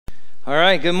All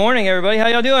right, good morning, everybody. How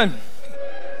y'all doing?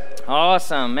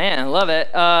 Awesome, man, love it.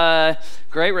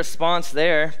 Great response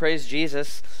there. Praise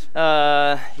Jesus.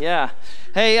 Yeah.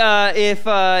 Hey,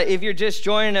 if you're just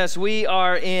joining us, we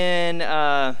are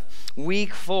in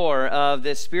week 4 of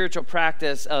this spiritual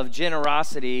practice of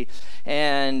generosity,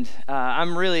 and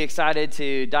I'm really excited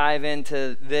to dive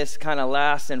into this kind of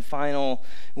last and final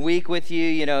week with you.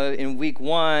 You know, in week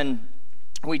 1,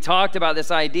 we talked about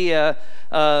this idea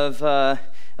of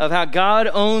how God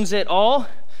owns it all,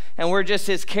 and we're just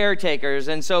his caretakers.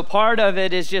 And so part of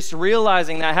it is just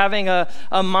realizing that, having a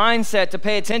mindset to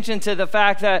pay attention to the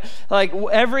fact that, like,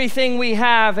 everything we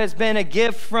have has been a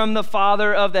gift from the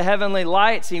Father of the heavenly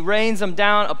lights. He rains them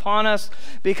down upon us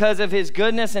because of his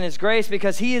goodness and his grace,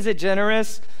 because he is a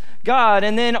generous God.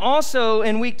 And then also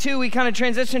in week 2, we kind of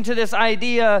transitioned to this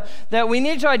idea that we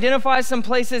need to identify some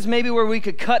places maybe where we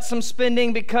could cut some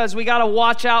spending, because we got to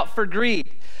watch out for greed.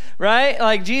 Right?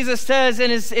 Like Jesus says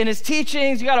in his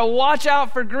teachings, you got to watch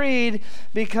out for greed,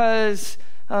 because,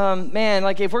 man,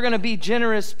 like, if we're going to be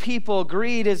generous people,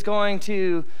 greed is going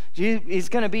to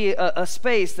be a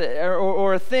space that,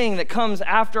 or a thing that comes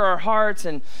after our hearts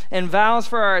and vows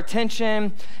for our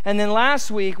attention. And then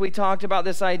last week, we talked about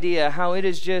this idea, how it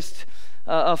is just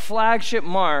a flagship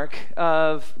mark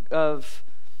of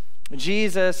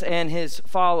Jesus and his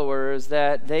followers,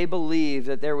 that they believe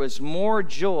that there was more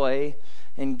joy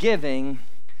in giving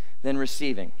than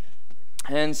receiving.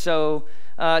 And so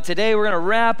today we're going to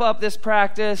wrap up this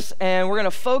practice, and we're going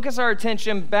to focus our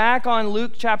attention back on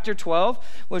Luke chapter 12,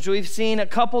 which we've seen a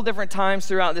couple different times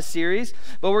throughout this series.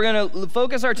 But we're going to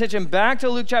focus our attention back to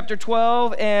Luke chapter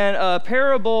 12 and a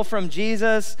parable from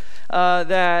Jesus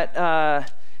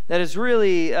that is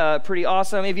really pretty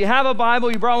awesome. If you have a Bible,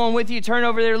 you brought one with you, turn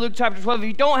over there to Luke chapter 12. If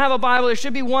you don't have a Bible, there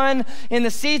should be one in the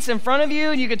seats in front of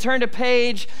you, and you can turn to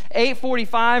page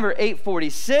 845 or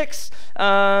 846.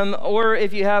 Or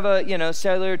if you have a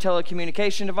cellular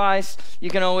telecommunication device, you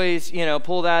can always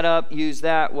pull that up, use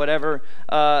that, whatever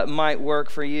might work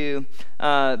for you.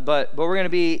 But we're going to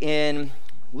be in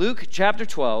Luke chapter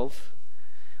 12.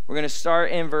 We're going to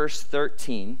start in verse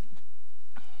 13.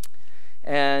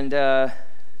 And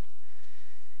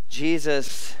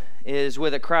Jesus is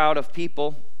with a crowd of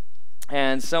people,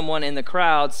 and someone in the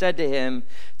crowd said to him,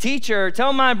 "Teacher,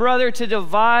 tell my brother to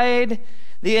divide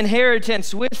the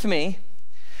inheritance with me."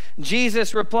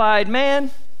 Jesus replied,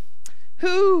 "Man,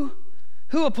 who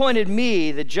appointed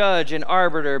me the judge and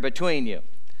arbiter between you?"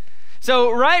 So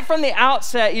right from the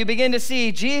outset, you begin to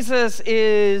see Jesus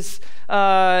is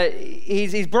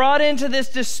he's brought into this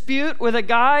dispute with a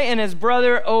guy and his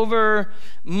brother over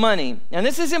money. And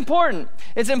this is important.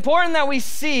 It's important that we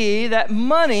see that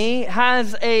money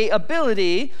has a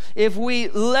ability, if we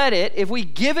let it, if we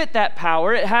give it that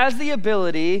power, it has the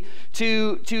ability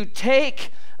to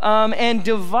take and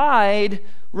divide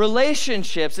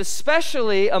relationships,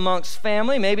 especially amongst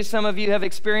family. Maybe some of you have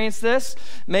experienced this.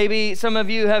 Maybe some of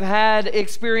you have had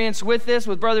experience with this,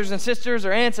 with brothers and sisters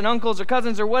or aunts and uncles or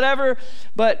cousins or whatever.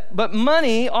 But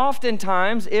money,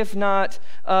 oftentimes, if not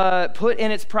put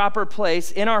in its proper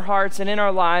place in our hearts and in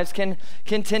our lives, can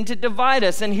tend to divide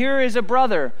us. And here is a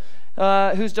brother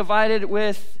who's divided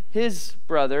with his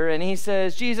brother, and he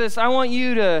says, "Jesus, I want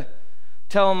you to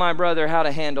tell my brother how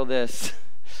to handle this."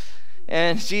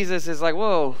 And Jesus is like,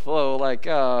 whoa, like,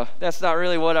 that's not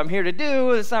really what I'm here to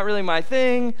do. It's not really my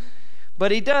thing.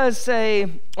 But he does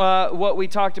say what we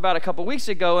talked about a couple weeks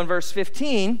ago in verse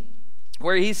 15,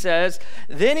 where he says,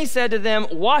 "Then he said to them,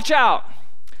 'Watch out,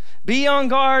 be on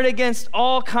guard against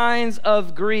all kinds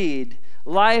of greed.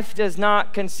 Life does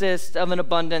not consist of an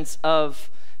abundance of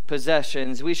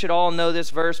possessions.'" We should all know this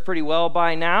verse pretty well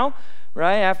by now,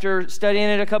 right? After studying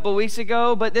it a couple weeks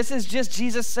ago. But this is just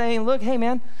Jesus saying, look, hey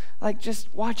man, like, just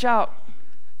watch out,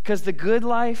 because the good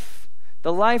life,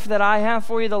 the life that I have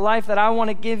for you, the life that I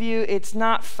want to give you, it's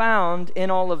not found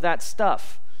in all of that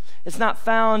stuff. It's not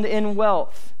found in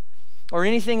wealth or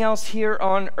anything else here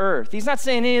on earth. He's not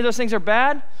saying any of those things are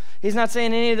bad. He's not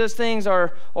saying any of those things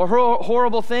are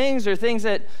horrible things or things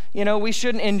that, we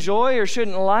shouldn't enjoy or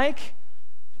shouldn't like.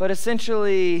 But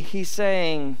essentially, he's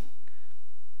saying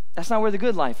that's not where the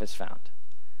good life is found.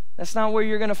 That's not where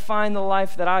you're going to find the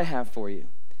life that I have for you.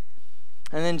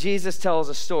 And then Jesus tells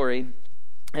a story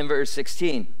in verse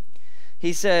 16.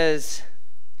 He says,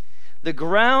 "The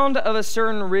ground of a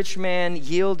certain rich man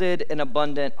yielded an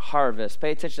abundant harvest."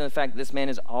 Pay attention to the fact that this man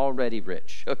is already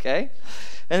rich, okay?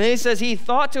 And then he says, he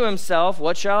thought to himself,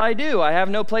 "What shall I do? I have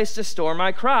no place to store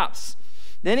my crops."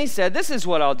 Then he said, "This is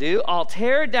what I'll do. I'll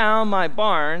tear down my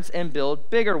barns and build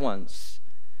bigger ones,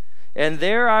 and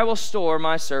there I will store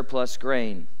my surplus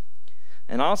grain."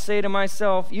 And I'll say to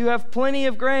myself, you have plenty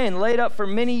of grain laid up for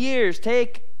many years.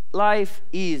 Take life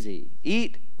easy.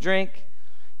 Eat, drink,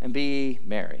 and be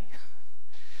merry.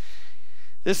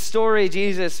 This story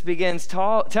Jesus begins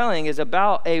telling is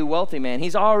about a wealthy man.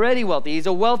 He's already wealthy. He's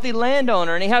a wealthy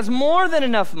landowner, and he has more than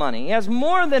enough money. He has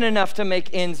more than enough to make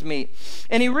ends meet.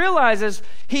 And he realizes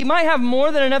he might have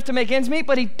more than enough to make ends meet,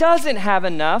 but he doesn't have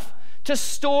enough to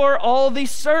store all the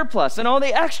surplus and all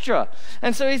the extra.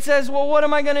 And so he says, well, what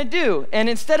am I going to do? And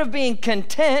instead of being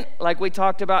content, like we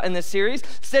talked about in this series,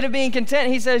 instead of being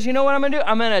content, he says, you know what I'm going to do?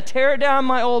 I'm going to tear down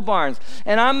my old barns,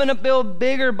 and I'm going to build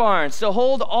bigger barns to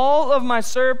hold all of my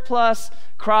surplus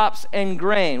crops and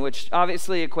grain, which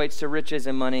obviously equates to riches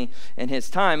and money in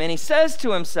his time. And he says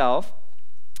to himself,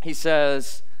 he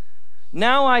says,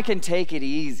 now I can take it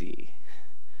easy.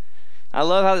 I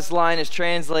love how this line is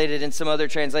translated in some other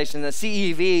translation. The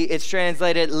CEV, it's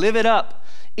translated, live it up,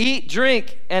 eat,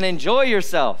 drink, and enjoy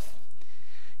yourself.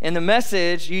 In the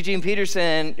Message, Eugene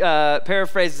Peterson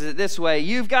paraphrases it this way: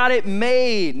 you've got it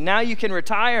made, now you can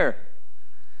retire.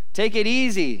 Take it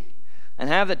easy and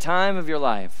have the time of your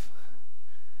life.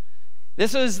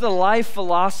 This was the life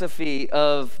philosophy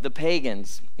of the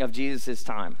pagans of Jesus'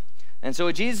 time. And so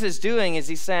what Jesus is doing is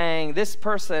he's saying this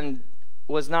person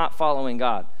was not following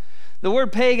God. The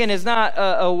word pagan is not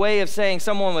a way of saying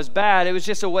someone was bad. It was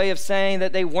just a way of saying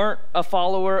that they weren't a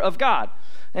follower of God.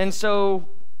 And so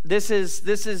this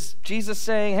is Jesus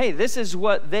saying, hey, this is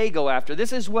what they go after.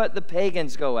 This is what the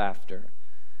pagans go after.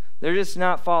 They're just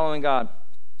not following God.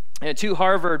 And two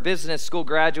Harvard Business School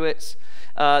graduates,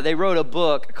 they wrote a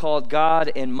book called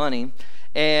God and Money.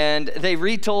 And they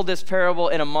retold this parable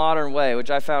in a modern way, which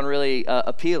I found really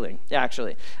appealing,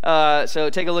 actually. So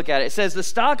take a look at it. It says, the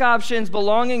stock options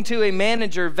belonging to a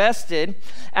manager vested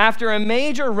after a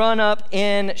major run-up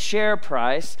in share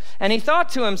price, and he thought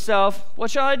to himself, what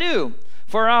shall I do?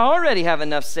 For I already have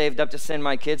enough saved up to send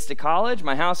my kids to college,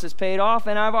 my house is paid off,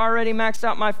 and I've already maxed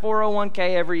out my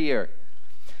 401k every year.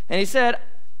 And he said,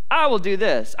 I will do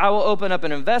this. I will open up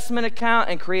an investment account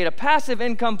and create a passive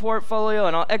income portfolio,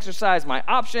 and I'll exercise my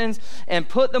options and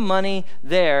put the money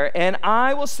there. And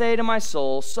I will say to my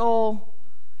soul, soul,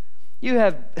 you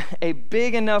have a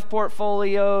big enough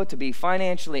portfolio to be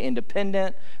financially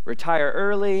independent, retire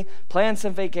early, plan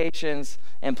some vacations,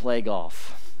 and play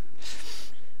golf.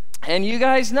 And you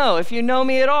guys know, if you know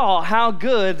me at all, how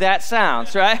good that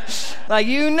sounds, right? Like,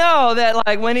 you know that,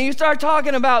 like, when you start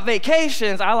talking about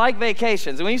vacations, I like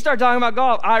vacations. And when you start talking about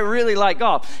golf, I really like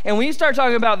golf. And when you start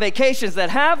talking about vacations that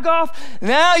have golf,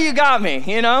 now you got me,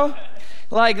 you know?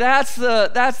 Like, that's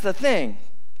the thing.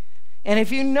 And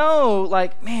if you know,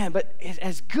 like, man, but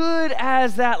as good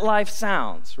as that life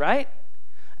sounds, right?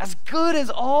 As good as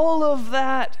all of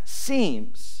that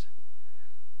seems,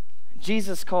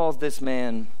 Jesus calls this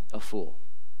man a fool.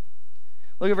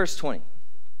 Look at verse 20.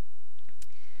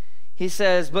 He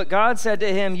says, but God said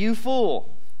to him, you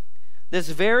fool, this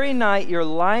very night your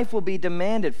life will be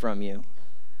demanded from you.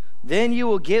 Then you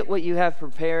will get what you have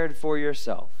prepared for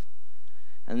yourself.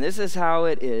 And this is how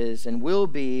it is and will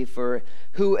be for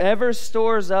whoever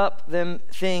stores up them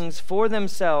things for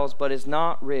themselves but is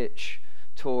not rich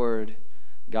toward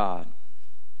God.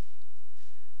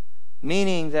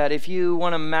 Meaning that if you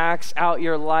want to max out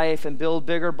your life and build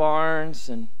bigger barns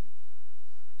and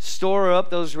store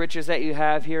up those riches that you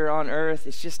have here on earth,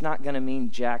 it's just not going to mean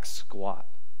jack squat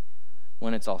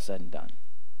when it's all said and done.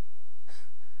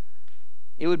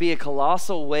 It would be a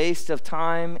colossal waste of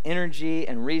time, energy,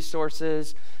 and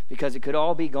resources because it could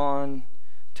all be gone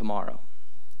tomorrow.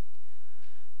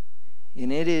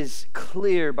 And it is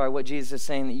clear by what Jesus is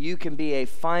saying that you can be a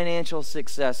financial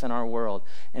success in our world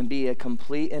and be a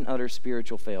complete and utter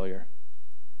spiritual failure.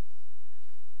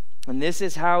 And this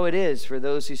is how it is for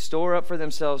those who store up for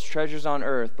themselves treasures on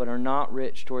earth but are not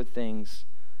rich toward things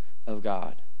of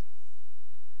God.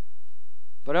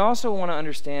 But I also want to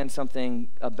understand something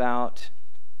about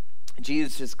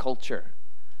Jesus' culture.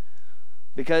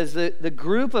 Because the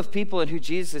group of people who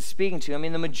Jesus is speaking to, I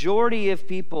mean, the majority of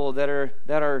people that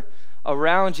are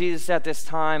around Jesus at this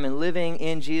time and living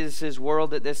in Jesus'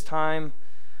 world at this time,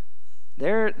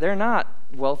 they're not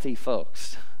wealthy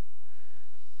folks.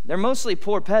 They're mostly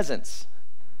poor peasants.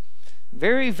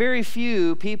 Very, very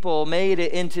few people made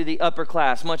it into the upper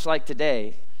class, much like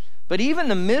today. But even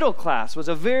the middle class was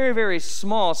a very, very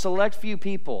small, select few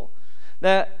people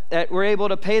that were able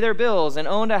to pay their bills and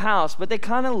owned a house, but they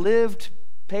kind of lived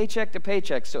paycheck to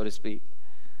paycheck, so to speak.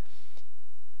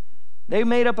 They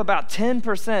made up about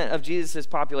 10% of Jesus'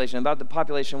 population, about the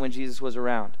population when Jesus was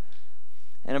around.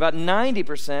 And about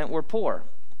 90% were poor.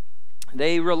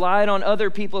 They relied on other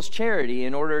people's charity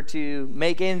in order to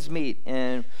make ends meet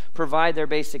and provide their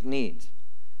basic needs.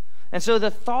 And so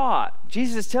the thought,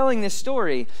 Jesus is telling this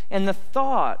story, and the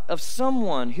thought of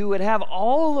someone who would have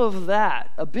all of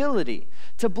that ability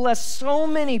to bless so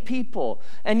many people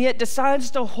and yet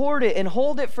decides to hoard it and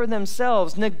hold it for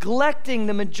themselves, neglecting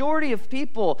the majority of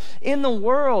people in the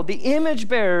world, the image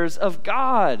bearers of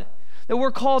God that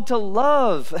we're called to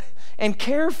love and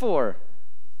care for.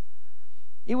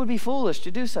 It would be foolish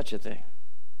to do such a thing.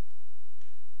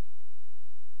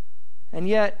 And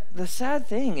yet, the sad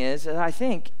thing is, I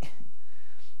think,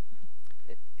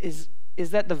 is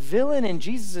that the villain in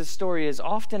Jesus' story is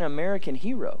often an American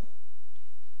hero.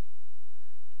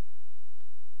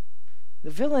 The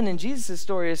villain in Jesus'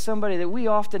 story is somebody that we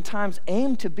oftentimes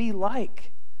aim to be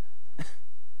like.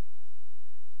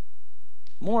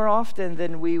 More often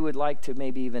than we would like to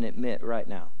maybe even admit right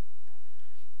now.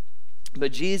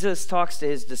 But Jesus talks to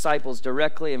his disciples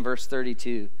directly in verse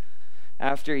 32.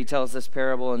 After he tells this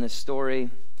parable and this story,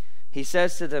 he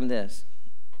says to them this.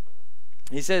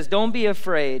 He says, "Don't be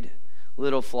afraid,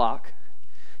 little flock.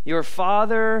 Your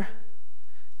Father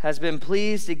has been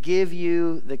pleased to give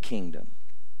you the kingdom.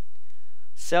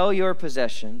 Sell your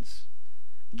possessions,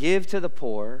 give to the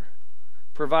poor,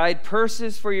 provide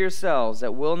purses for yourselves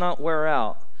that will not wear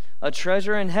out, a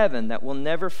treasure in heaven that will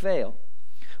never fail,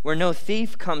 where no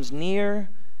thief comes near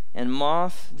and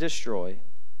moth destroy.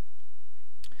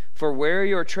 For where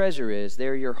your treasure is,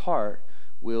 there your heart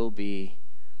will be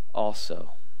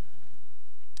also."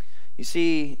 You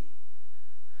see,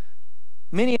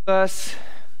 many of us,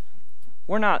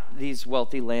 we're not these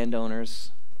wealthy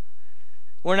landowners.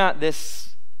 We're not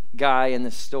this guy in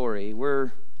this story.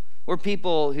 We're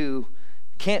people who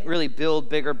can't really build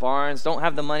bigger barns, don't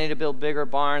have the money to build bigger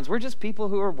barns. We're just people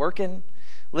who are working,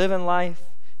 living life,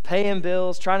 paying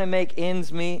bills, trying to make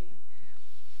ends meet.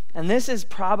 And this is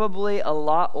probably a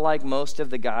lot like most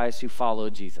of the guys who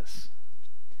followed Jesus.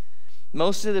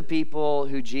 Most of the people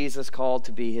who Jesus called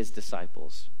to be his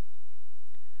disciples.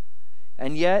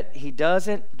 And yet he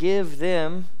doesn't give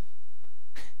them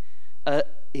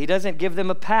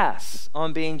a pass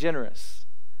on being generous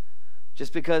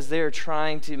just because they're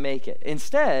trying to make it.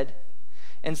 Instead,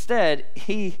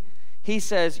 he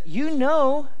says, "You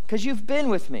know, because you've been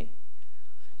with me.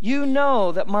 You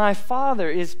know that my Father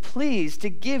is pleased to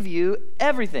give you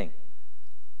everything.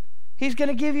 He's going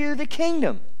to give you the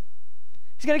kingdom.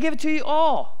 He's going to give it to you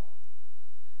all.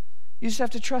 You just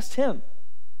have to trust him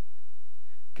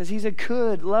because he's a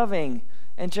good, loving,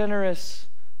 and generous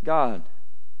God.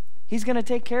 He's going to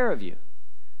take care of you."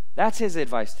 That's his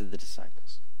advice to the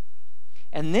disciples.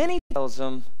 And then he tells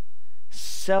them,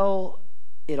 sell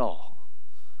it all.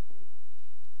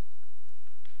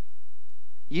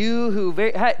 You who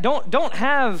don't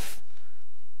have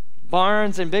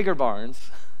barns and bigger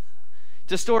barns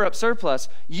to store up surplus,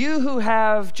 you who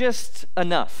have just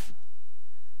enough,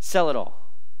 sell it all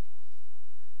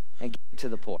and give it to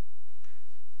the poor.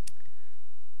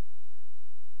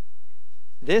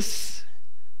 This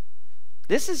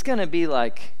is going to be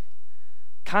like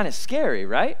kind of scary,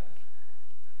 right?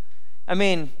 I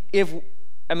mean,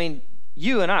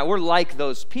 you and I, we're like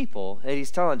those people that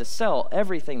he's telling to sell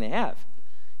everything they have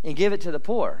and give it to the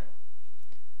poor.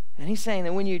 And he's saying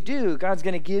that when you do, God's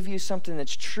going to give you something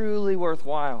that's truly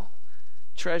worthwhile,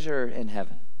 treasure in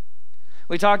heaven.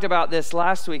 We talked about this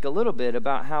last week a little bit,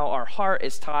 about how our heart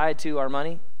is tied to our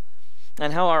money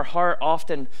and how our heart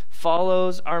often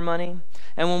follows our money.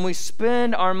 And when we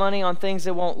spend our money on things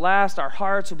that won't last, our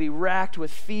hearts will be racked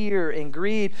with fear and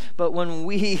greed. But when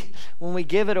we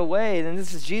give it away, then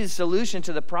this is Jesus' solution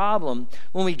to the problem.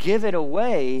 When we give it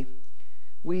away,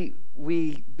 we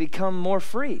become more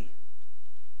free.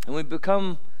 And we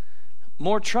become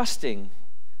more trusting.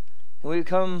 And we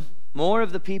become more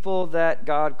of the people that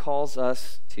God calls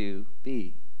us to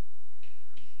be.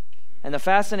 And the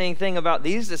fascinating thing about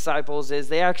these disciples is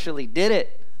they actually did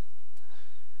it.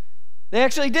 They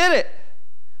actually did it.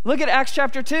 Look at Acts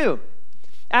chapter 2.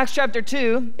 Acts chapter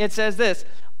 2, it says this: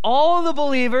 all the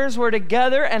believers were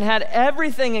together and had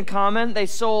everything in common. They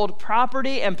sold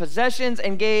property and possessions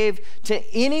and gave to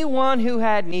anyone who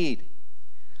had need.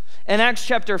 In Acts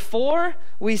chapter 4,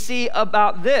 we see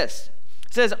about this.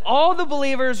 It says, all the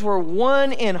believers were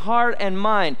one in heart and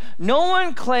mind. No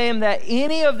one claimed that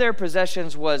any of their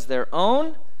possessions was their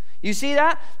own. You see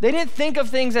that? They didn't think of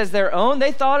things as their own.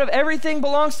 They thought of everything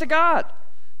belongs to God.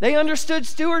 They understood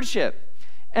stewardship.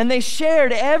 And they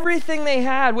shared everything they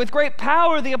had. With great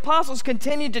power, the apostles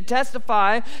continued to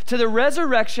testify to the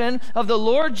resurrection of the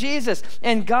Lord Jesus.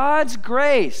 And God's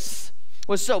grace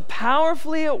was so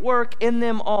powerfully at work in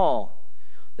them all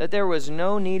that there was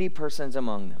no needy persons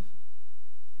among them.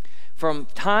 From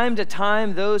time to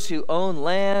time, those who owned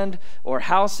land or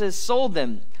houses sold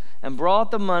them and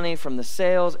brought the money from the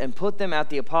sales and put them at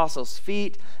the apostles'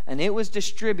 feet, and it was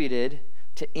distributed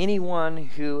to anyone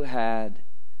who had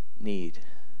need.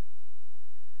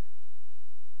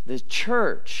 The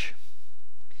church,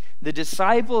 the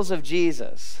disciples of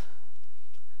Jesus,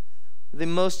 the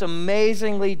most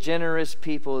amazingly generous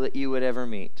people that you would ever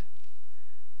meet.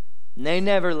 And they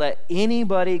never let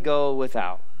anybody go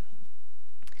without.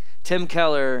 Tim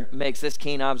Keller makes this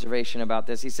keen observation about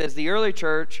this. He says, the early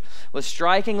church was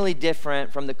strikingly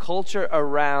different from the culture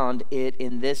around it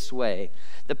in this way.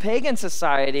 The pagan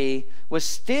society was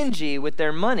stingy with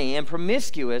their money and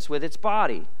promiscuous with its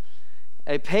body.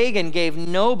 A pagan gave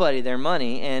nobody their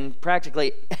money and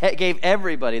practically gave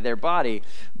everybody their body.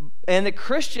 And the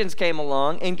Christians came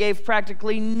along and gave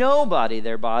practically nobody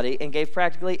their body and gave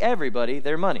practically everybody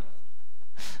their money.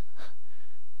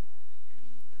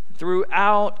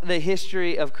 Throughout the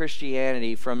history of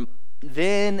Christianity, from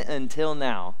then until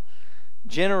now,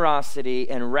 generosity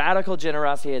and radical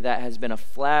generosity of that has been a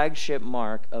flagship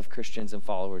mark of Christians and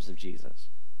followers of Jesus.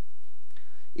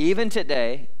 Even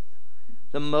today,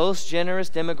 the most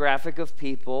generous demographic of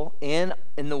people in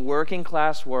the working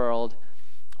class world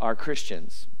are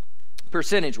Christians,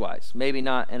 percentage-wise. Maybe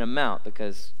not in amount,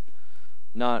 because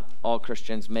not all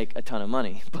Christians make a ton of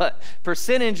money, but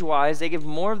percentage-wise, they give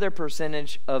more of their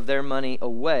percentage of their money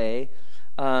away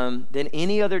than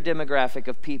any other demographic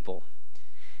of people.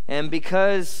 And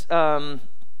because our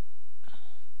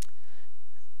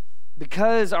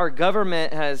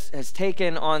government has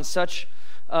taken on such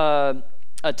a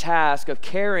task of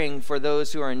caring for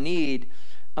those who are in need,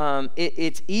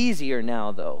 it's easier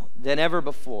now, though, than ever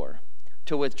before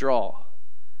to withdraw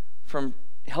from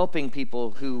helping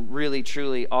people who really,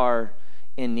 truly are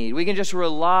in need. We can just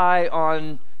rely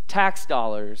on tax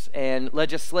dollars and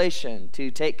legislation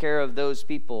to take care of those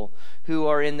people who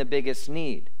are in the biggest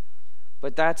need.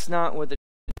 But that's not what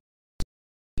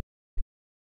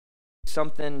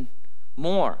something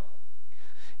more.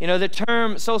 You know, the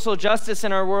term social justice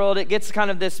in our world, it gets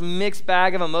kind of this mixed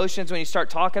bag of emotions when you start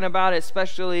talking about it,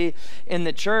 especially in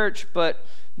the church. But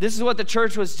this is what the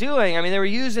church was doing. I mean, they were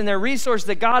using their resources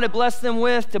that God had blessed them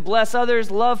with to bless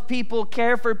others, love people,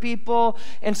 care for people.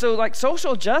 And so, like,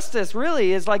 social justice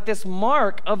really is like this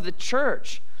mark of the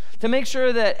church to make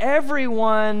sure that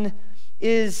everyone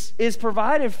is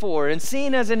provided for and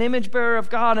seen as an image bearer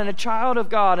of God and a child of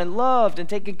God and loved and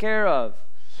taken care of.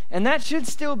 And that should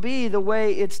still be the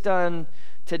way it's done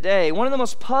today. One of the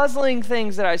most puzzling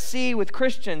things that I see with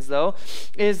Christians, though,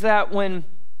 is that when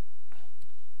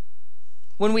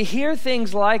we hear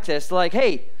things like this, like,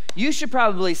 hey, you should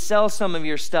probably sell some of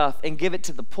your stuff and give it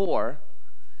to the poor,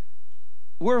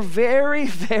 we're very,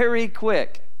 very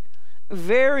quick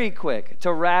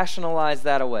to rationalize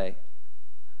that away.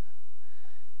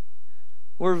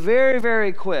 We're very,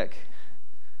 very quick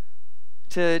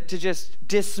to just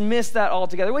dismiss that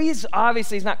altogether. Well, he's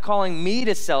not calling me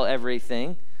to sell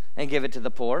everything and give it to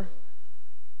the poor.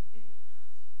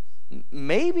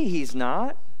 Maybe he's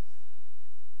not.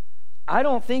 I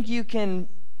don't think you can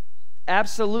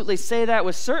absolutely say that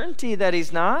with certainty that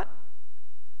he's not.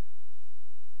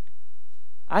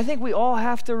 I think we all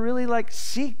have to really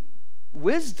seek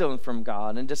wisdom from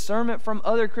God and discernment from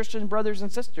other Christian brothers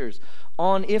and sisters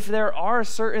on if there are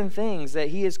certain things that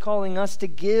he is calling us to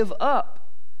give up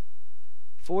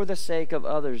for the sake of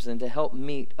others and to help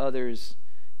meet others'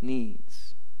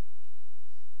 needs.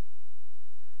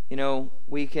 You know,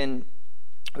 we can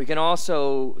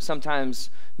also sometimes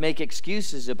make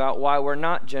excuses about why we're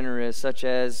not generous, such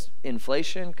as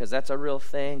inflation, because that's a real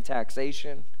thing,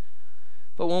 taxation.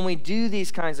 But when we do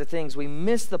these kinds of things, we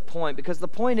miss the point, because the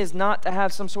point is not to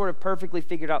have some sort of perfectly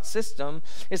figured out system.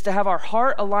 It's to have our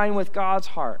heart align with God's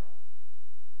heart.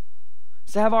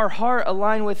 It's to have our heart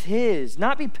align with his,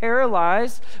 not be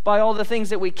paralyzed by all the things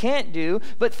that we can't do,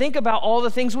 but think about all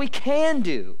the things we can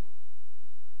do.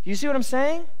 You see what I'm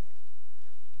saying?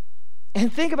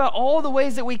 And think about all the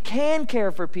ways that we can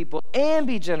care for people and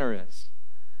be generous.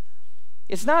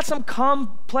 It's not some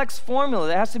complex formula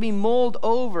that has to be mulled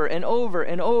over and over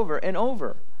and over and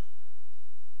over.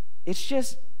 It's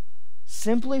just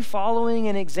simply following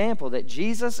an example that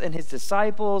Jesus and his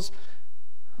disciples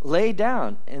laid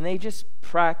down, and they just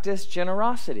practice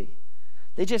generosity.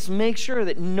 They just make sure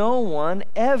that no one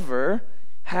ever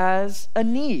has a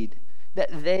need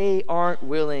that they aren't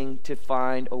willing to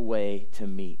find a way to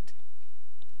meet.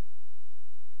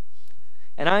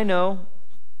 And I know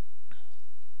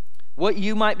what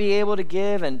you might be able to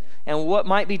give and what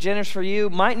might be generous for you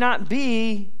might not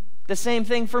be the same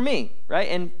thing for me, right?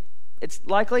 And it's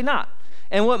likely not.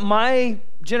 And what my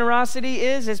generosity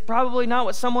is probably not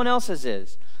what someone else's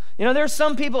is. You know, there's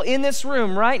some people in this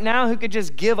room right now who could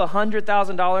just give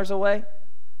 $100,000 away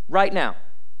right now.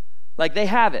 Like they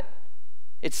have it.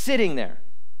 It's sitting there.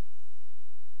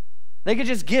 They could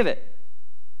just give it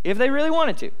if they really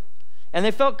wanted to. And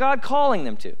they felt God calling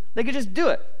them to. They could just do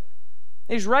it.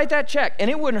 They just write that check, and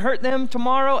it wouldn't hurt them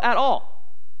tomorrow at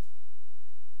all.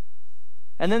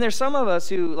 And then there's some of us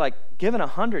who, like, giving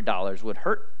 $100 would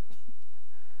hurt.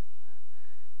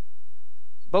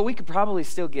 But we could probably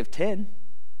still give 10.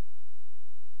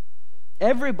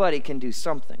 Everybody can do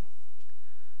something,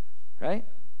 right?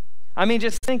 I mean,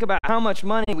 just think about how much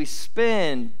money we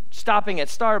spend stopping at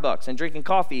Starbucks and drinking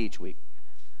coffee each week.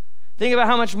 Think about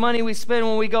how much money we spend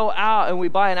when we go out and we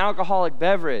buy an alcoholic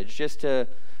beverage just to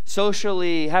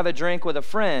socially have a drink with a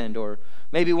friend, or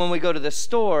maybe when we go to the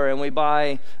store and we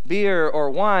buy beer or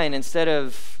wine instead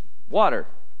of water.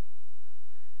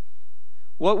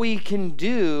 What we can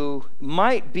do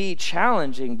might be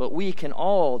challenging, but we can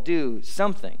all do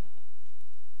something.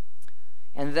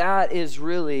 And that is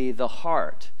really the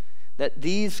heart that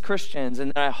these Christians,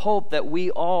 and I hope that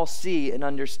we all see and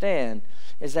understand,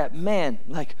 is that, man,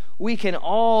 like, we can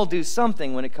all do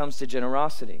something when it comes to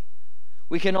generosity.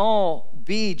 We can all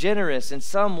be generous in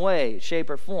some way,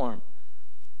 shape, or form,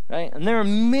 right? And there are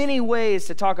many ways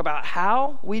to talk about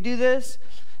how we do this,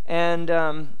 and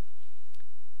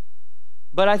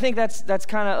but I think that's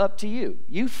kind of up to you.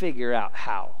 You figure out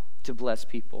how to bless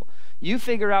people. You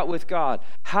figure out with God,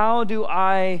 how do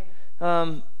I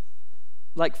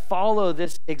follow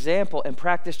this example and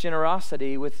practice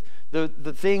generosity with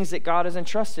the things that God has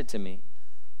entrusted to me.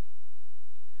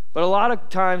 But a lot of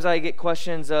times I get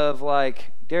questions of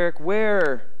like, Derek,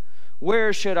 where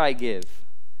should I give,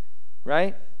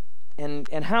 right?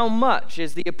 And how much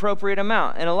is the appropriate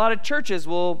amount? And a lot of churches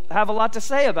will have a lot to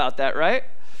say about that, right?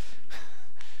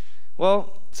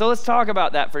 Well, so let's talk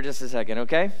about that for just a second,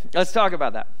 okay? Let's talk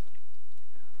about that.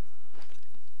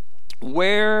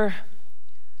 Where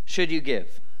should you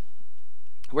give?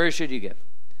 Where should you give?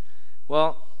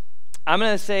 Well, I'm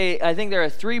going to say I think there are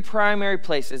three primary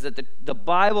places that the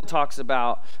Bible talks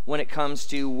about when it comes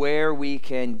to where we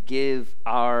can give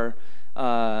our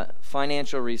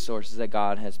financial resources that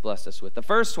God has blessed us with. The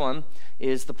first one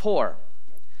is the poor.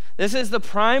 This is the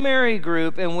primary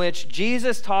group in which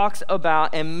Jesus talks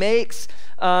about and makes,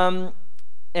 and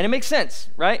it makes sense,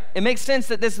 right? It makes sense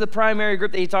that this is the primary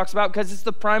group that he talks about because it's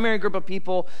the primary group of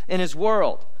people in his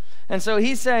world. And so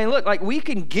he's saying, look, like we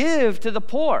can give to the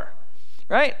poor,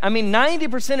 right? I mean,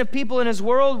 90% of people in his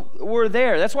world were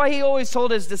there. That's why he always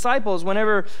told his disciples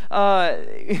whenever,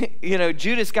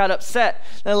 Judas got upset,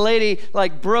 the lady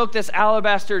like broke this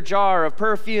alabaster jar of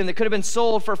perfume that could have been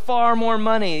sold for far more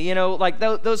money,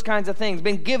 those kinds of things,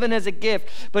 been given as a gift.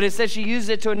 But it says she used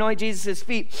it to anoint Jesus'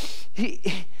 feet.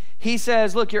 He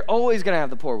says, look, you're always going to have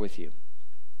the poor with you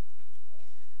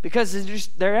because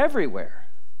they're everywhere.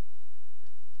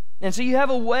 And so you have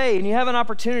a way and you have an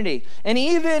opportunity. And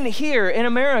even here in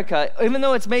America, even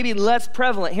though it's maybe less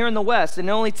prevalent here in the West, and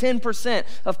only 10%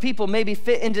 of people maybe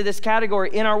fit into this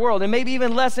category in our world, and maybe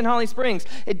even less in Holly Springs,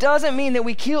 it doesn't mean that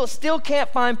we still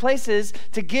can't find places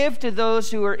to give to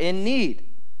those who are in need,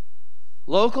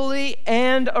 locally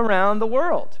and around the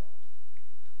world.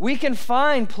 We can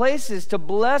find places to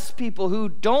bless people who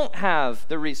don't have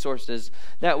the resources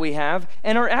that we have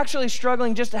and are actually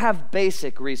struggling just to have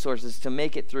basic resources to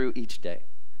make it through each day.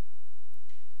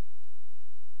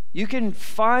 You can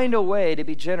find a way to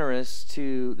be generous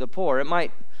to the poor. It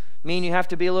might mean you have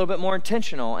to be a little bit more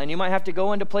intentional, and you might have to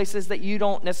go into places that you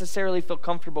don't necessarily feel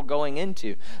comfortable going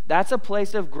into. That's a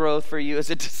place of growth for you as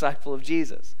a disciple of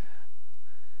Jesus.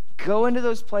 Go into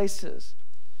those places.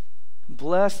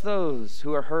 Bless those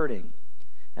who are hurting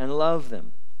and love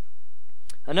them.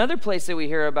 Another place that we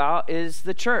hear about is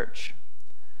the church.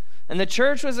 And the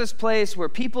church was this place where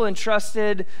people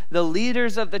entrusted the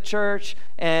leaders of the church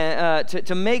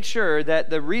to make sure that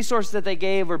the resources that they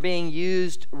gave were being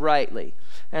used rightly.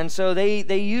 And so they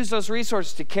used those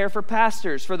resources to care for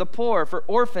pastors, for the poor, for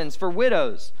orphans, for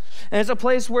widows. And it's a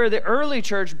place where the early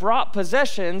church brought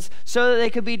possessions so that they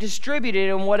could be distributed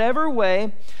in whatever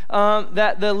way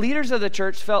that the leaders of the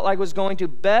church felt like was going to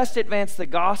best advance the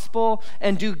gospel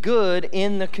and do good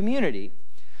in the community.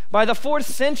 By the 4th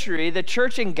century, the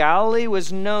church in Galilee was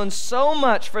known so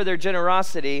much for their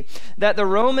generosity that the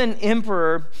Roman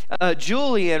emperor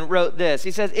Julian wrote this.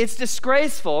 He says, "It's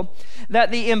disgraceful that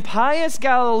the impious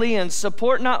Galileans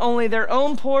support not only their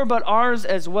own poor but ours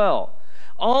as well.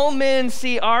 All men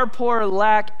see our poor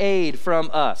lack aid from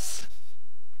us."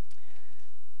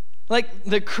 Like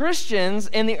the Christians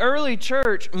in the early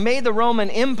church made the Roman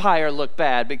Empire look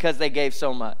bad because they gave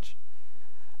so much.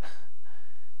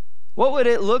 What would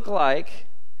it look like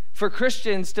for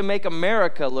Christians to make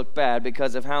America look bad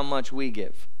because of how much we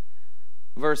give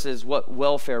versus what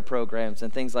welfare programs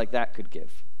and things like that could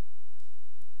give.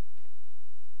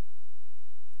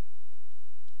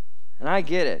 And I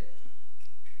get it.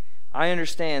 I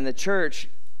understand the church,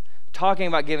 talking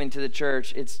about giving to the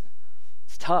church, it's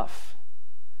tough,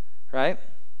 right?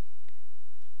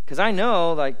 Because I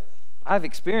know, like, I've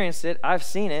experienced it, I've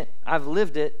seen it, I've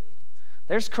lived it.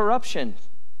 There's corruption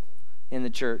in the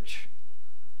church.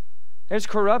 There's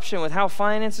corruption with how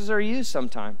finances are used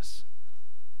sometimes.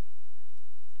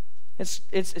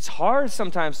 It's hard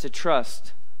sometimes to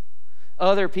trust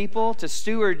other people to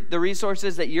steward the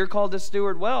resources that you're called to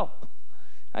steward well.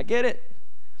 I get it.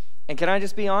 And can I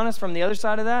just be honest from the other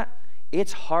side of that?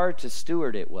 It's hard to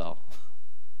steward it well.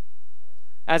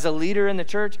 As a leader in the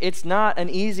church, it's not an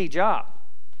easy job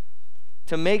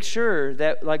to make sure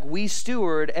that, like, we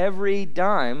steward every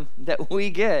dime that we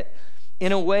get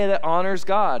in a way that honors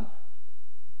God.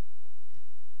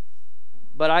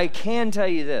 But I can tell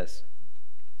you this,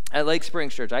 at Lake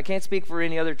Springs Church, I can't speak for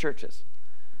any other churches,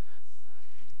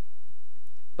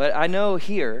 but I know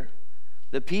here,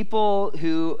 the people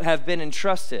who have been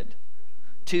entrusted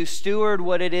to steward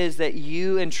what it is that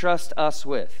you entrust us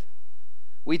with,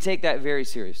 we take that very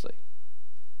seriously.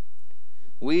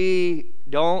 We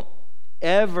don't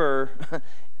ever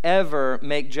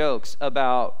make jokes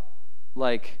about,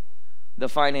 like, the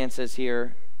finances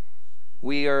here.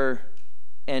 We are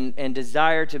and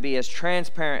desire to be as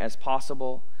transparent as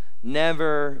possible,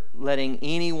 never letting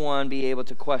anyone be able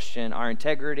to question our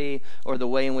integrity or the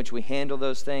way in which we handle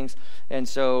those things. And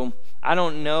so I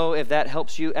don't know if that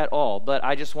helps you at all, but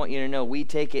I just want you to know we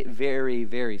take it very,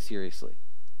 very seriously.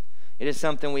 It is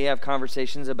something we have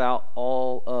conversations about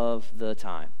all of the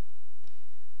time.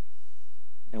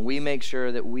 And we make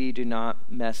sure that we do not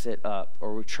mess it up,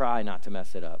 or we try not to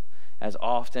mess it up as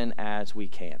often as we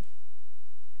can.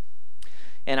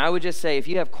 And I would just say, if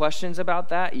you have questions about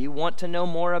that, you want to know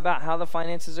more about how the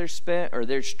finances are spent, or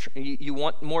you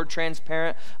want more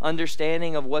transparent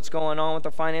understanding of what's going on with the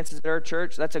finances at our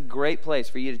church, that's a great place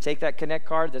for you to take that Connect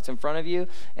card that's in front of you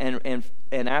and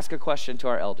ask a question to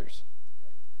our elders.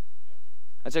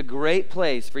 That's a great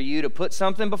place for you to put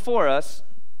something before us.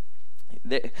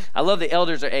 I love the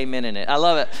elders are amen in it. I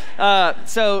love it.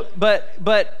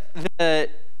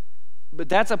 But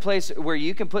that's a place where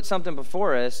you can put something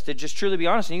before us to just truly be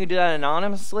honest. And you can do that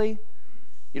anonymously.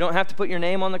 You don't have to put your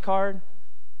name on the card.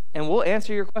 And we'll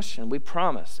answer your question. We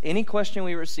promise. Any question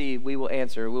we receive, we will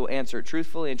answer. We will answer it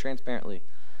truthfully and transparently.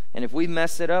 And if we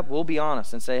mess it up, we'll be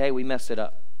honest and say, hey, we messed it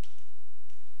up.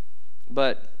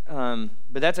 But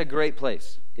that's a great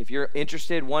place. If you're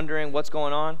interested, wondering what's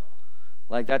going on,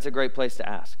 like, that's a great place to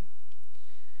ask.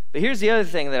 But here's the other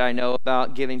thing that I know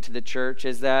about giving to the church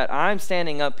is that I'm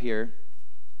standing up here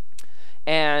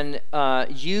and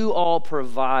you all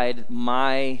provide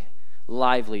my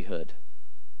livelihood.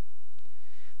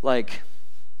 Like,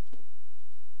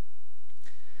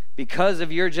 because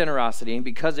of your generosity and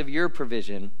because of your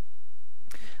provision,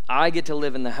 I get to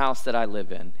live in the house that I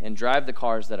live in and drive the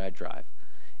cars that I drive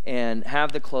and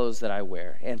have the clothes that I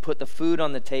wear and put the food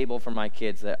on the table for my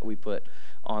kids that we put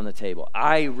on the table.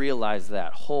 I realize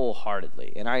that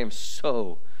wholeheartedly, and I am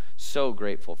so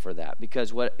grateful for that,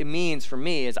 because what it means for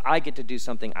me is I get to do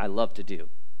something I love to do.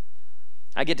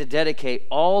 I get to dedicate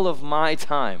all of my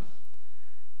time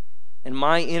and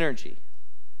my energy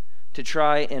to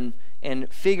try and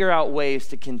figure out ways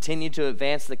to continue to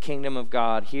advance the kingdom of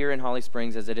God here in Holly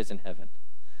Springs as it is in heaven.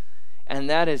 And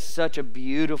that is such a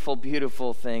beautiful,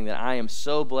 beautiful thing that I am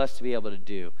so blessed to be able to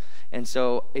do. And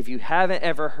so if you haven't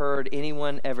ever heard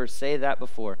anyone ever say that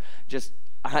before, just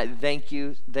thank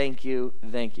you.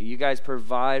 You guys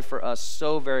provide for us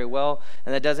so very well.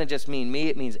 And that doesn't just mean me.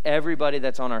 It means everybody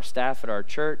that's on our staff at our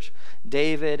church.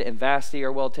 David and Vasti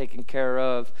are well taken care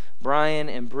of. Brian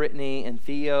and Brittany and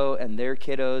Theo and their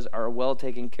kiddos are well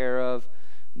taken care of.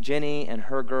 Jenny and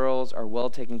her girls are well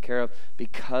taken care of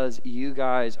because you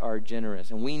guys are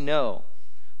generous. And we know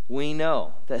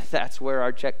that that's where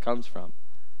our check comes from.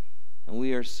 And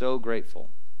we are so grateful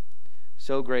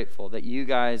that you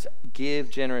guys give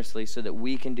generously so that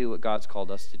we can do what God's called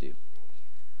us to do.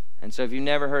 And so if you've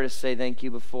never heard us say thank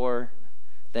you before,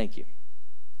 thank you.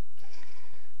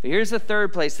 But here's the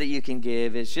third place that you can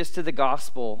give, is just to the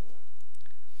gospel.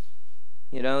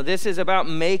 You know, this is about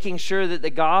making sure that the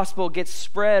gospel gets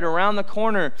spread around the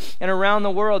corner and around the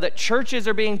world, that churches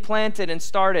are being planted and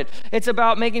started. It's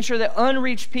about making sure that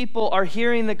unreached people are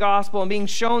hearing the gospel and being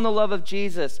shown the love of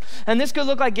Jesus. And this could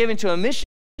look like giving to a mission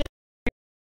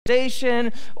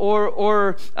organization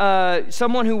or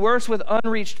someone who works with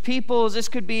unreached peoples. This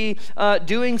could be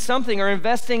doing something or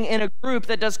investing in a group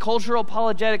that does cultural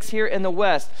apologetics here in the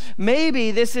West.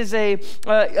 Maybe this is a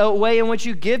way in which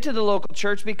you give to the local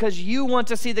church because you want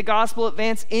to see the gospel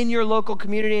advance in your local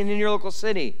community and in your local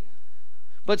city.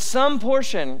 But some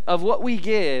portion of what we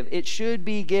give, it should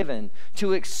be given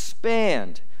to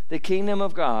expand the kingdom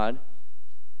of God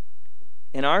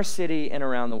in our city and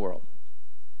around the world.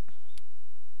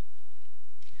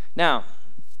 Now,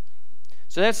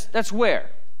 so that's where,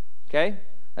 okay?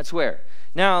 That's where.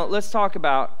 Now, let's talk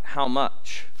about how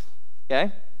much,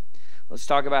 okay? Let's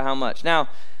talk about how much. Now,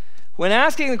 when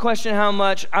asking the question how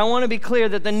much, I want to be clear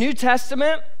that the New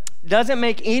Testament doesn't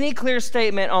make any clear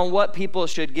statement on what people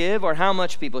should give or how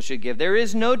much people should give. There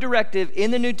is no directive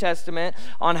in the New Testament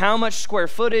on how much square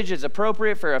footage is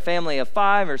appropriate for a family of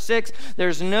 5 or 6.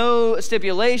 There's no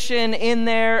stipulation in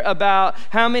there about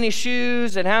how many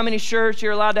shoes and how many shirts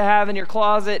you're allowed to have in your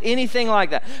closet, anything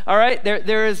like that. All right?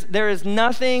 There is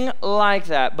nothing like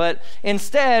that. But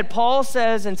instead, Paul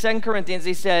says in 2 Corinthians,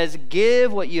 he says,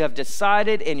 give what you have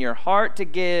decided in your heart to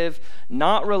give,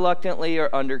 not reluctantly or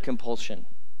under compulsion.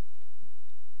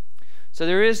 So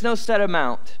there is no set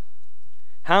amount.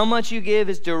 How much you give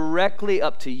is directly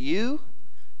up to you,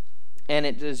 and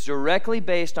it is directly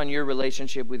based on your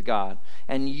relationship with God.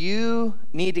 And you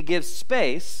need to give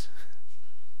space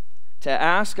to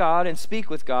ask God and speak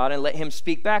with God and let him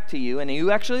speak back to you, and you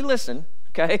actually listen,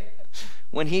 okay,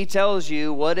 when he tells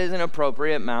you what is an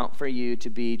appropriate amount for you to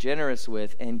be generous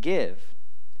with and give.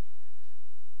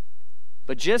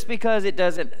 But just because it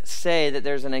doesn't say that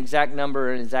there's an exact number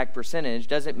or an exact percentage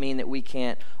doesn't mean that we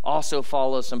can't also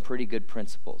follow some pretty good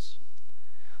principles.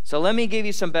 So let me give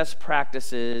you some best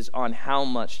practices on how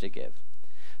much to give.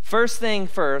 First thing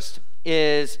first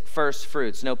is first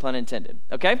fruits, no pun intended,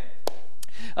 okay?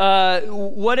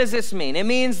 What does this mean? It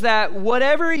means that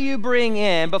whatever you bring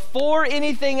in, before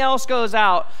anything else goes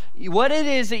out, what it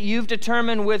is that you've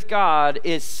determined with God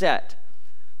is set.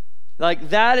 Like,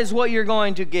 that is what you're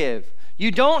going to give. You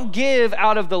don't give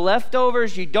out of the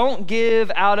leftovers. You don't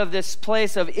give out of this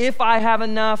place of, if I have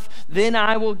enough, then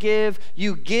I will give.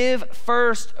 You give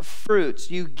first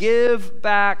fruits. You give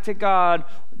back to God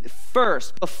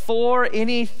first, before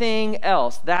anything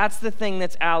else. That's the thing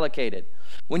that's allocated.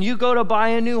 When you go to buy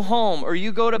a new home or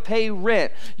you go to pay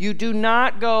rent, you do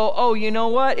not go, oh, you know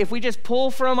what? If we just pull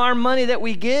from our money that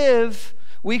we give,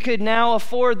 we could now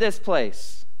afford this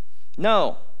place.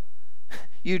 No.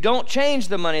 You don't change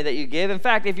the money that you give. In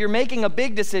fact, if you're making a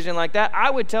big decision like that,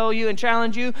 I would tell you and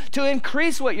challenge you to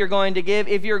increase what you're going to give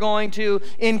if you're going to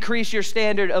increase your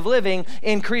standard of living,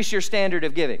 increase your standard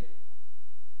of giving.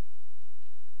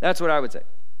 That's what I would say.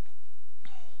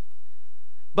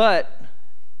 But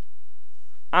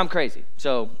I'm crazy,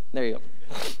 so there you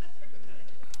go.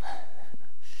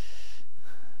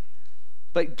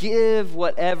 But give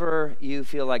whatever you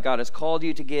feel like God has called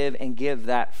you to give, and give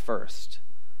that first,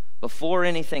 before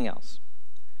anything else.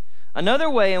 Another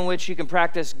way in which you can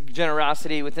practice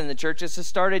generosity within the church is to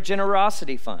start a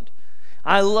generosity fund.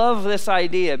 I love this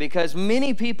idea because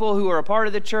many people who are a part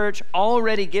of the church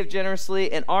already give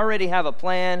generously and already have a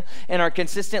plan and are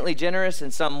consistently generous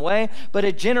in some way. But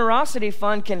a generosity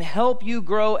fund can help you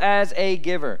grow as a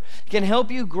giver. It can help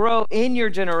you grow in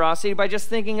your generosity by just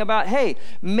thinking about, hey,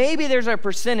 maybe there's a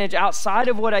percentage outside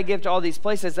of what I give to all these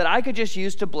places that I could just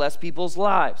use to bless people's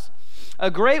lives. A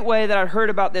great way that I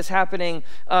heard about this happening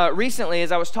recently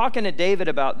is I was talking to David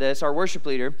about this, our worship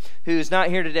leader, who's not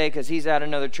here today because he's at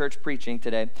another church preaching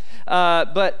today.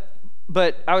 But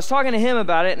I was talking to him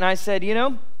about it, and I said, you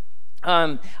know,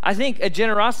 I think a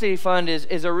generosity fund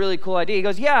is a really cool idea. He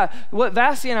goes, yeah, what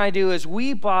Vasti and I do is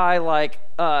we buy like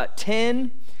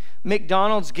 10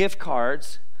 McDonald's gift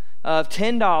cards of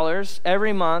 $10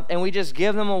 every month, and we just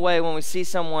give them away when we see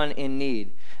someone in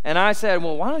need. And I said,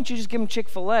 well, why don't you just give them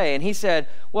Chick-fil-A? And he said,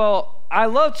 well, I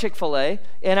love Chick-fil-A,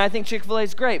 and I think Chick-fil-A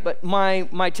is great, but my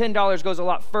 $10 goes a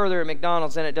lot further at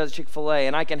McDonald's than it does Chick-fil-A,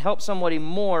 and I can help somebody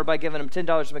more by giving them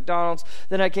 $10 to McDonald's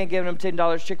than I can give them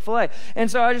 $10 Chick-fil-A.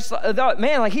 And so I just thought,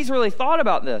 man, like, he's really thought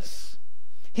about this.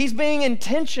 He's being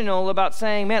intentional about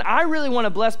saying, man, I really want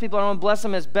to bless people. I want to bless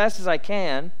them as best as I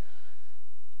can.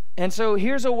 And so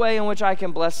here's a way in which I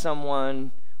can bless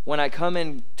someone when I come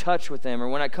in touch with them, or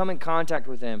when I come in contact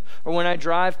with them, or when I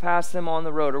drive past them on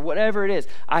the road, or whatever it is.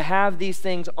 I have these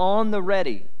things on the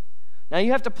ready. Now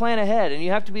you have to plan ahead, and you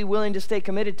have to be willing to stay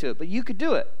committed to it, but you could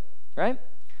do it, right?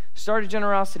 Start a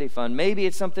generosity fund. Maybe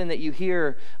it's something that you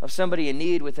hear of somebody in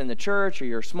need within the church, or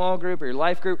your small group, or your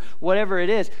life group, whatever it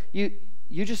is. You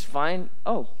just find,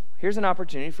 oh, here's an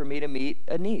opportunity for me to meet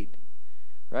a need.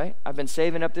 right? I've been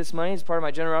saving up this money as part of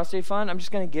my generosity fund. I'm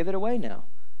just going to give it away now.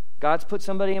 God's put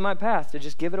somebody in my path to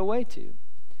just give it away to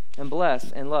and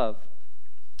bless and love.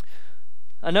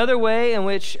 Another way in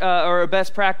which, or a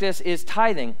best practice, is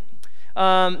tithing.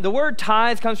 The word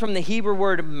tithe comes from the Hebrew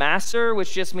word maser,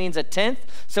 which just means a tenth.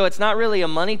 So it's not really a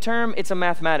money term, it's a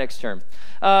mathematics term.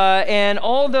 And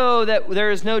although that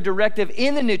there is no directive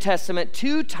in the New Testament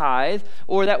to tithe,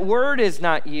 or that word is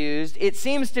not used, it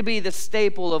seems to be the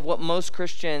staple of what most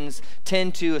Christians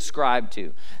tend to ascribe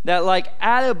to. That like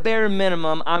at a bare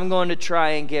minimum, I'm going to try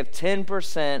and give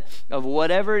 10% of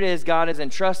whatever it is God has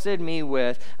entrusted me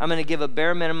with. I'm going to give a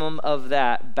bare minimum of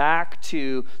that back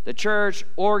to the church,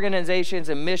 organizations,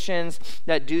 and missions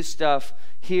that do stuff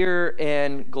here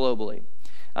and globally.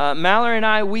 Mallory and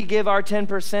I, we give our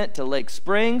 10% to Lake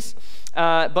Springs,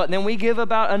 but then we give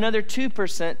about another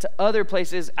 2% to other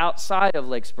places outside of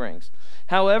Lake Springs.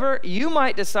 However, you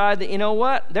might decide that, you know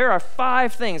what, there are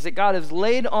 5 things that God has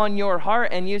laid on your heart,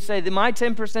 and you say that my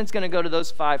 10% is going to go to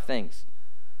those 5 things.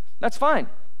 That's fine.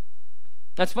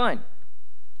 That's fine.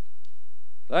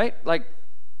 Right? Like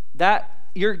that,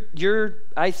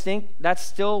 I think that's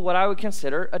still what I would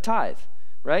consider a tithe,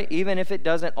 right? Even if it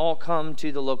doesn't all come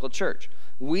to the local church.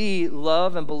 We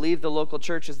love and believe the local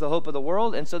church is the hope of the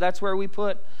world, and so that's where we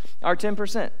put our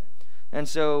 10%. And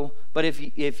so, but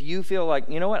if you feel like,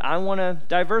 you know what, I want to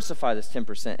diversify this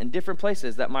 10% in different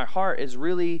places that my heart is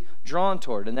really drawn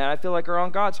toward and that I feel like are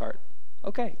on God's heart.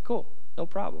 Okay, cool, no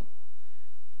problem,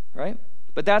 right?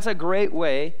 But that's a great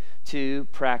way to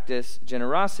practice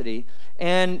generosity.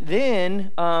 And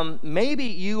then maybe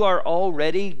you are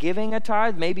already giving a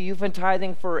tithe. Maybe you've been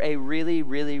tithing for a really,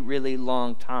 really, really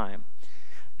long time.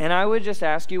 And I would just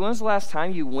ask you, when's the last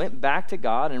time you went back to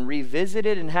God and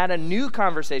revisited and had a new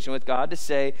conversation with God to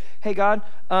say, hey, God,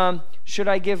 should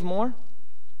I give more?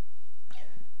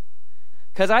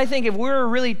 Because I think if we're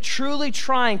really, truly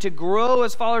trying to grow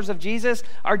as followers of Jesus,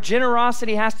 our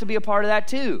generosity has to be a part of that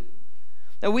too.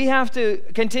 That we have to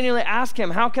continually ask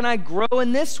him, how can I grow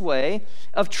in this way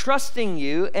of trusting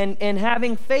you and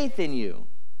having faith in you?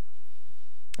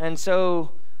 And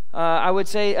so I would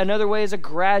say another way is a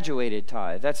graduated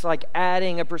tithe. That's like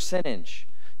adding a percentage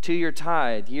to your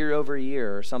tithe year over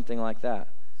year or something like that.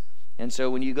 And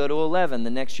so when you go to 11, the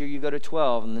next year you go to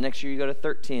 12, and the next year you go to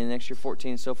 13, the next year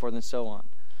 14, and so forth and so on.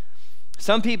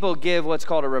 Some people give what's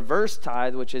called a reverse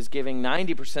tithe, which is giving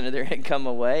 90% of their income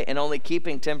away and only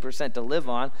keeping 10% to live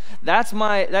on. That's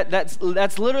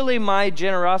literally my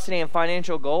generosity and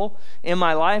financial goal in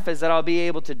my life, is that I'll be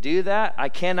able to do that. I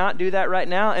cannot do that right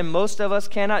now, and most of us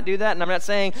cannot do that. And I'm not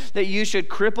saying that you should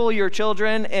cripple your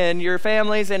children and your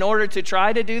families in order to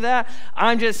try to do that.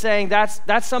 I'm just saying that's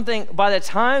something, by the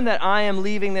time that I am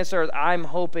leaving this earth, I'm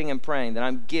hoping and praying that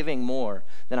I'm giving more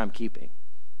than I'm keeping.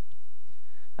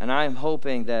 And I'm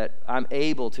hoping that I'm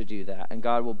able to do that, and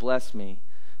God will bless me.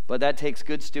 But that takes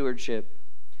good stewardship,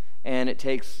 and it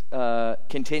takes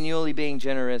continually being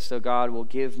generous, so God will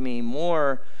give me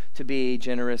more to be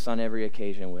generous on every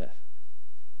occasion with.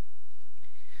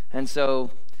 And so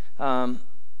those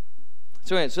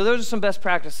are some best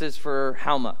practices for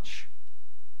how much,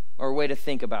 or a way to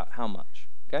think about how much,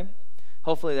 okay?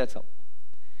 Hopefully that's helpful.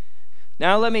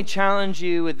 Now let me challenge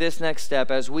you with this next step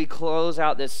as we close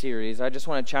out this series. I just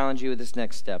want to challenge you with this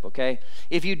next step, okay?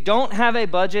 If you don't have a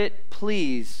budget,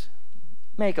 please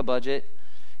make a budget.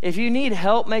 If you need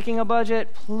help making a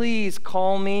budget, please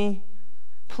call me.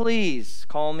 Please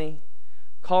call me.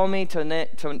 Call me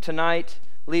tonight.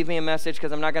 Leave me a message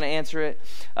because I'm not going to answer it.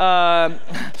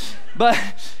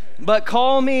 But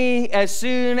call me as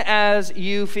soon as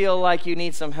you feel like you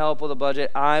need some help with a budget.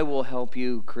 I will help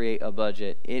you create a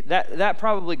budget. That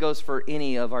probably goes for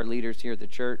any of our leaders here at the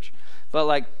church. But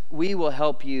like, we will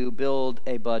help you build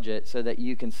a budget so that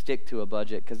you can stick to a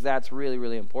budget, because that's really,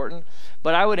 really important.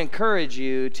 But I would encourage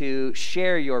you to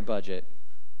share your budget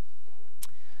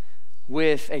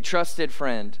with a trusted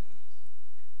friend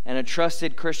and a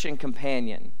trusted Christian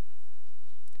companion.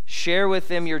 Share with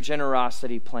them your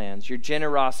generosity plans, your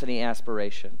generosity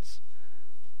aspirations.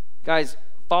 Guys,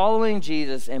 following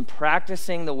Jesus and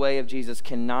practicing the way of Jesus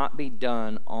cannot be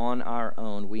done on our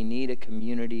own. We need a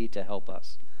community to help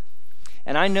us.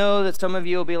 And I know that some of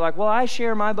you will be like, well, I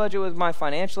share my budget with my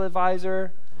financial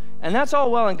advisor, and that's all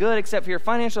well and good, except for your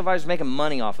financial advisor is making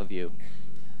money off of you.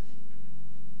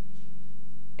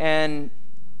 And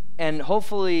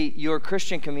hopefully your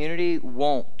Christian community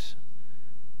won't.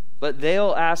 But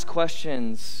they'll ask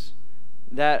questions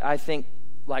that I think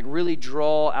like really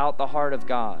draw out the heart of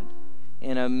God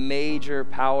in a major,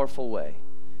 powerful way.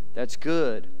 That's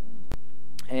good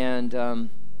and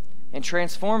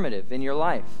transformative in your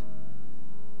life.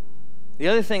 The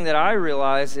other thing that I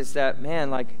realize is that, man,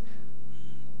 like,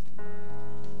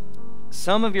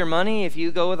 some of your money, if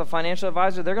you go with a financial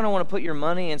advisor, they're going to want to put your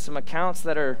money in some accounts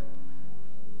that are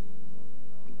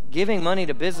giving money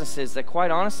to businesses that,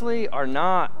 quite honestly, are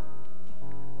not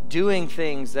doing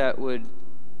things that would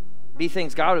be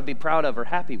things God would be proud of or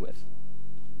happy with.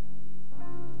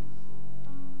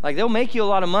 Like, they'll make you a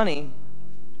lot of money.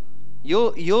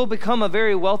 You'll become a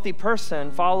very wealthy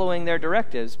person following their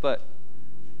directives, but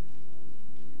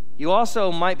you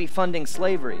also might be funding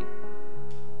slavery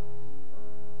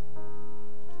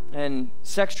and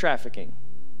sex trafficking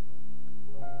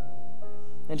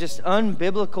and just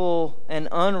unbiblical and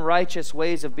unrighteous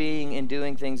ways of being and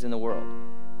doing things in the world.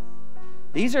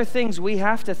 These are things we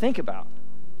have to think about,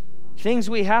 things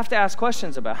we have to ask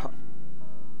questions about.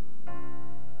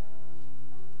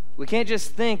 We can't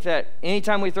just think that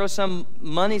anytime we throw some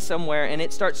money somewhere and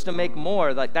it starts to make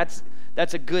more, like that's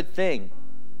a good thing.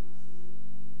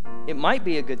 It might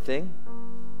be a good thing.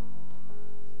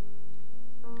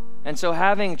 And so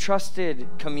having trusted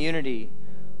community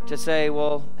to say,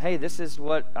 well, hey, this is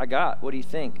what I got. What do you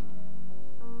think?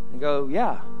 And go,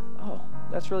 yeah, oh,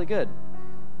 that's really good.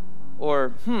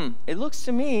 Or, it looks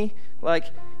to me like,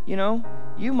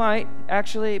 you might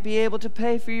actually be able to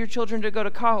pay for your children to go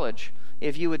to college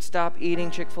if you would stop eating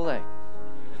Chick-fil-A.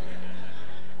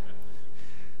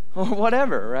 Or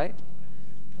whatever, right?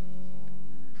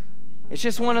 It's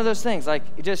just one of those things.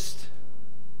 Like, just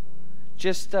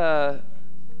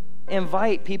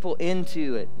invite people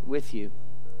into it with you,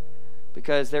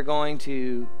 because they're going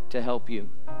to help you.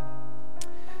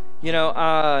 You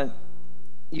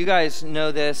guys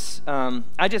know this.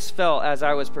 I just felt as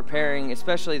I was preparing,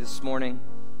 especially this morning,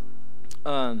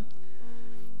 I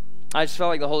just felt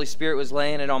like the Holy Spirit was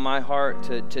laying it on my heart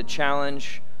to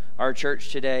challenge our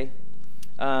church today.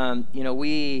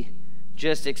 We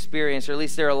just experienced, or at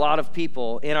least there are a lot of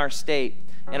people in our state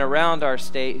and around our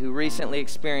state who recently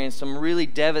experienced some really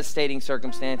devastating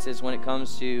circumstances when it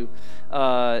comes to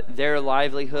their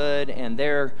livelihood and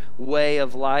their way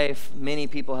of life. Many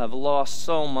people have lost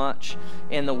so much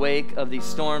in the wake of these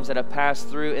storms that have passed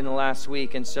through in the last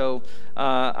week. And so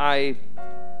I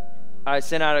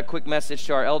sent out a quick message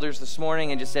to our elders this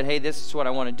morning and just said, hey, this is what I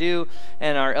want to do.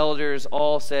 And our elders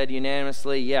all said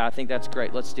unanimously, yeah, I think that's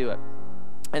great. Let's do it.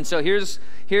 And so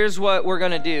here's what we're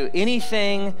going to do.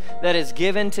 Anything that is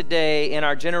given today in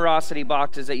our generosity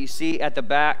boxes that you see at the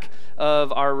back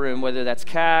of our room, whether that's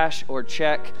cash or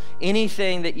check,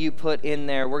 anything that you put in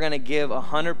there, we're going to give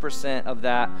 100% of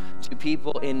that to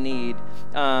people in need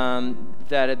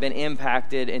that have been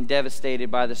impacted and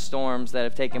devastated by the storms that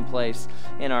have taken place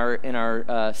in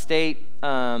our state.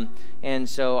 And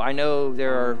so I know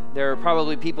there are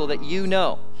probably people that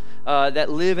that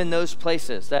live in those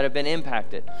places that have been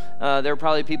impacted. There are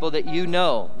probably people that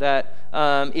that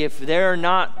if they're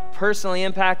not personally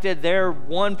impacted, they're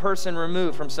one person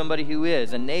removed from somebody who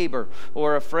is, a neighbor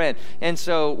or a friend. And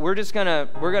so we're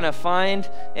gonna find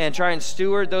and try and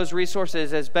steward those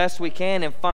resources as best we can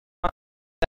and find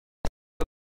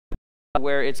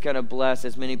where it's gonna bless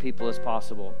as many people as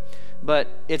possible. But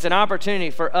it's an opportunity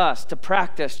for us to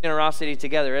practice generosity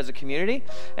together as a community.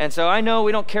 And so I know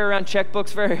we don't carry around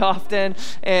checkbooks very often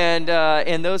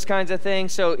and those kinds of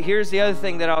things. So here's the other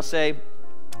thing that I'll say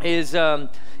is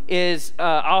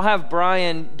I'll have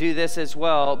Brian do this as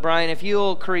well. Brian, if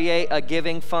you'll create a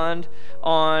giving fund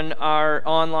on our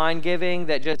online giving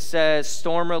that just says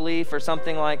storm relief or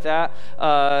something like that,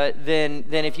 then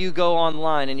if you go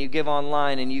online and you give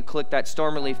online and you click that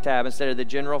storm relief tab instead of the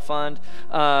general fund,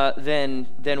 then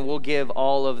we'll give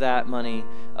all of that money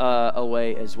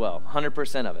away as well,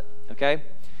 100% of it, okay?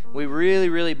 We really,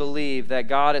 really believe that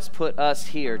God has put us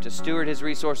here to steward his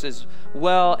resources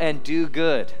well and do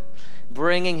good,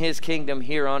 bringing his kingdom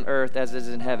here on earth as it is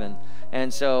in heaven.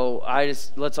 And so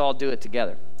let's all do it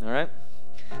together, all right?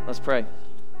 Let's pray.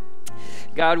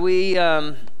 God, we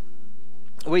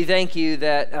thank you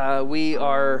that we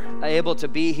are able to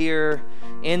be here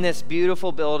in this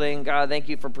beautiful building. God, thank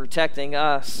you for protecting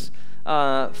us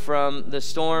from the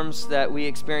storms that we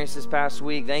experienced this past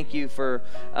week. Thank you for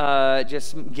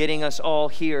just getting us all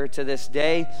here to this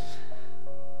day.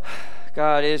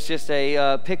 God, it's just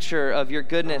a picture of your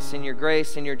goodness and your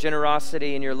grace and your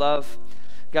generosity and your love.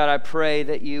 God, I pray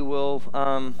that you will,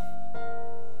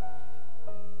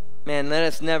 let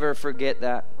us never forget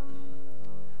that.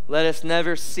 Let us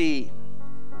never see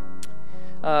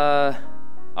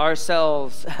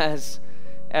ourselves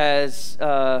as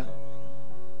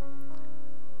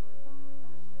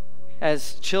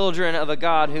children of a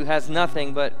God who has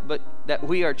nothing, but that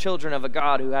we are children of a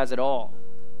God who has it all,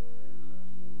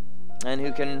 and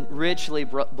who can richly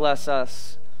bless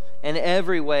us in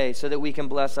every way so that we can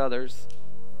bless others.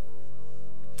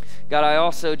 God, I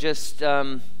also just,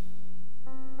 God,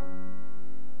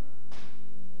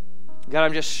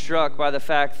 I'm just struck by the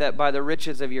fact that by the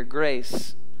riches of your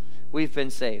grace, we've been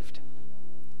saved.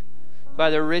 By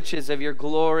the riches of your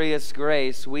glorious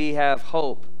grace, we have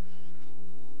hope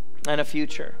and a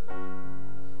future.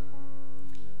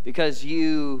 Because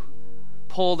you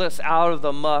pulled us out of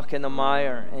the muck and the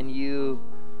mire, and you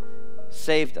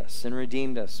saved us and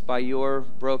redeemed us by your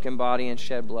broken body and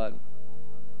shed blood.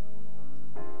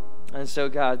 And so,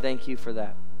 God, thank you for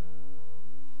that.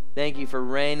 Thank you for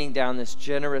raining down this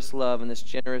generous love and this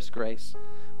generous grace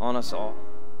on us all.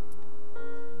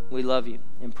 We love you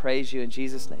and praise you in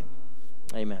Jesus' name.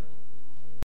 Amen.